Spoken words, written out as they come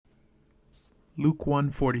Luke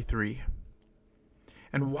 1:43.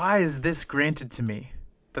 And why is this granted to me,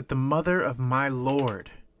 that the mother of my Lord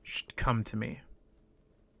should come to me?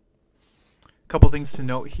 A couple things to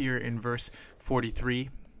note here in verse 43.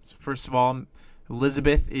 So first of all,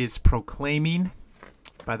 Elizabeth is proclaiming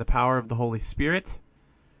by the power of the Holy Spirit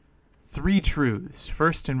three truths.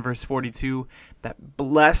 First, in verse 42, that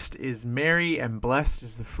blessed is Mary and blessed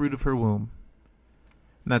is the fruit of her womb.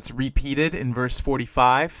 And that's repeated in verse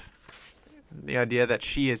 45. The idea that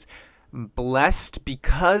she is blessed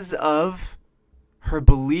because of her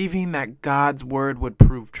believing that God's word would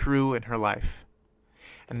prove true in her life.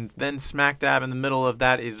 And then smack dab in the middle of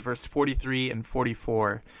that is verse 43 and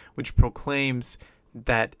 44, which proclaims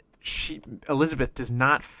that Elizabeth does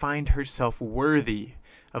not find herself worthy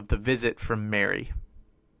of the visit from Mary.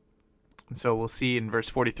 And so we'll see in verse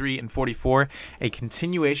 43 and 44 a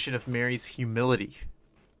continuation of Mary's humility.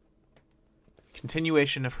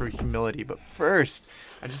 Continuation of her humility. But first,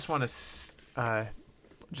 I just want to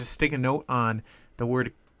just stick a note on the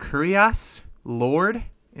word kurios, Lord,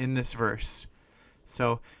 in this verse.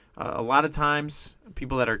 So a lot of times,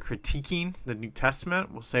 people that are critiquing the New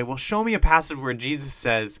Testament will say, well, show me a passage where Jesus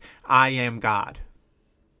says, I am God.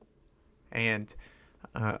 And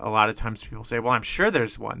a lot of times people say, well, I'm sure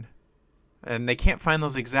there's one. And they can't find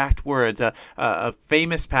those exact words. A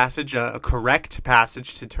famous passage, a correct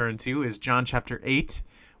passage to turn to is John chapter 8,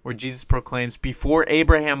 where Jesus proclaims, before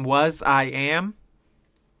Abraham was, I am.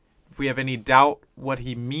 If we have any doubt what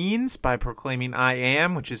he means by proclaiming I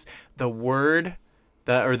am, which is the word,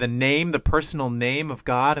 the name, the personal name of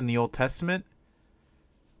God in the Old Testament,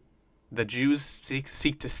 the Jews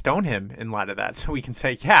seek to stone him in light of that. So we can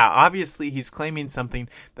say, yeah, obviously he's claiming something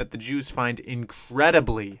that the Jews find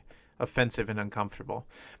incredibly offensive and uncomfortable.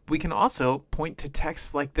 We can also point to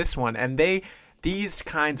texts like this one, and these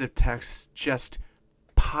kinds of texts just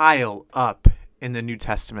pile up in the New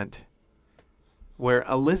Testament, where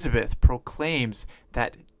Elizabeth proclaims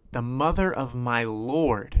that the mother of my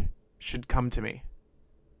Lord should come to me.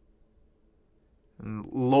 And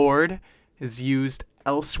Lord is used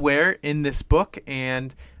elsewhere in this book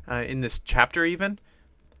and in this chapter even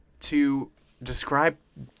to describe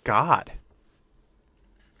God.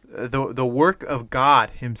 The work of God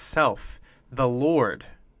himself, the Lord.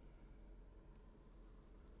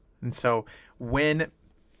 And so when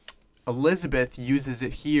Elizabeth uses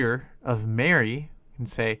it here of Mary, you can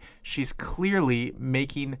say she's clearly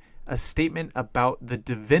making a statement about the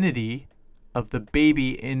divinity of the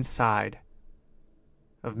baby inside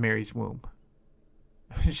of Mary's womb.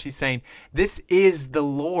 She's saying, this is the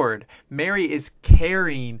Lord. Mary is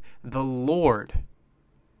carrying the Lord.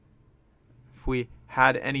 If we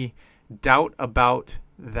had any doubt about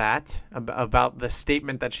that, about the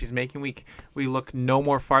statement that she's making, we look no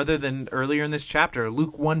more farther than earlier in this chapter.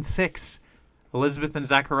 Luke 1:6. Elizabeth and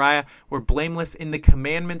Zechariah were blameless in the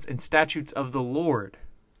commandments and statutes of the Lord.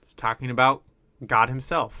 It's talking about God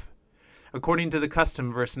himself. According to the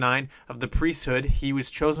custom, verse 9, of the priesthood, he was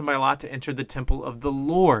chosen by lot to enter the temple of the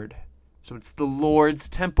Lord. So it's the Lord's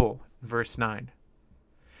temple, verse 9.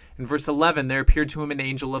 In verse 11, there appeared to him an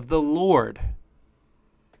angel of the Lord.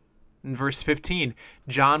 In verse 15,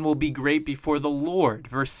 John will be great before the Lord.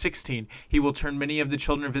 Verse 16, he will turn many of the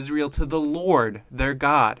children of Israel to the Lord, their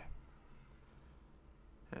God.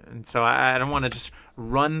 And so I don't want to just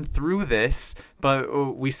run through this,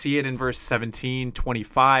 but we see it in verse 17,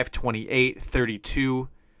 25, 28, 32,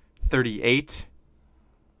 38.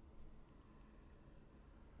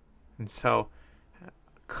 And so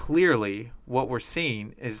clearly what we're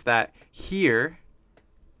seeing is that here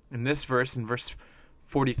in this verse, in verse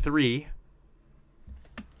 43,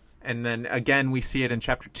 and then again we see it in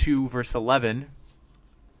chapter 2, verse 11,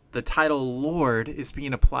 the title Lord is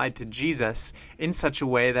being applied to Jesus in such a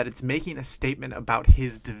way that it's making a statement about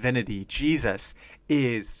his divinity. Jesus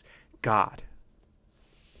is God.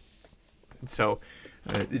 And so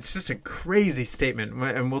it's just a crazy statement.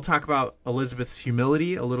 And we'll talk about Elizabeth's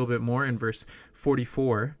humility a little bit more in verse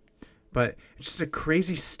 44. But it's just a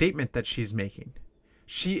crazy statement that she's making.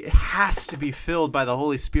 She has to be filled by the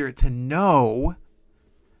Holy Spirit to know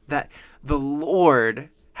that the Lord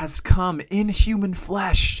has come in human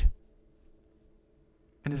flesh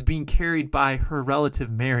and is being carried by her relative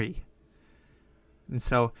Mary. And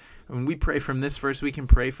so when we pray from this verse, we can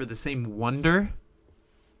pray for the same wonder,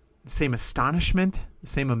 the same astonishment, the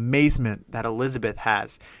same amazement that Elizabeth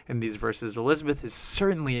has in these verses. Elizabeth is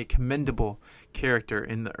certainly a commendable character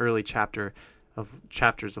in the early chapters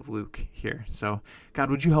of Luke here. So God,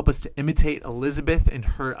 would you help us to imitate Elizabeth in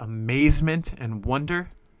her amazement and wonder?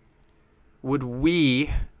 Would we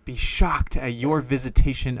be shocked at your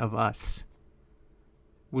visitation of us?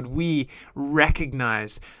 Would we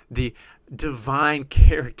recognize the divine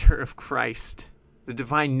character of Christ, the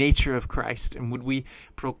divine nature of Christ, and would we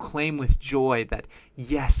proclaim with joy that,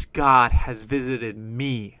 yes, God has visited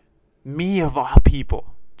me of all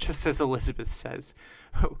people, just as Elizabeth says.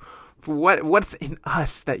 What's in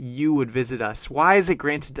us that you would visit us? Why is it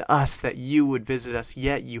granted to us that you would visit us,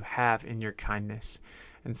 yet you have in your kindness?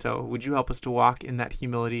 And so would you help us to walk in that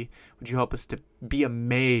humility? Would you help us to be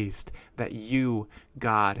amazed that you,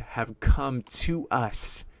 God, have come to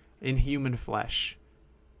us in human flesh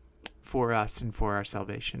for us and for our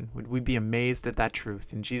salvation? Would we be amazed at that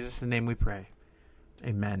truth? In Jesus' name we pray.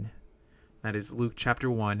 Amen. That is Luke chapter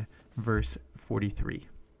 1, verse 43.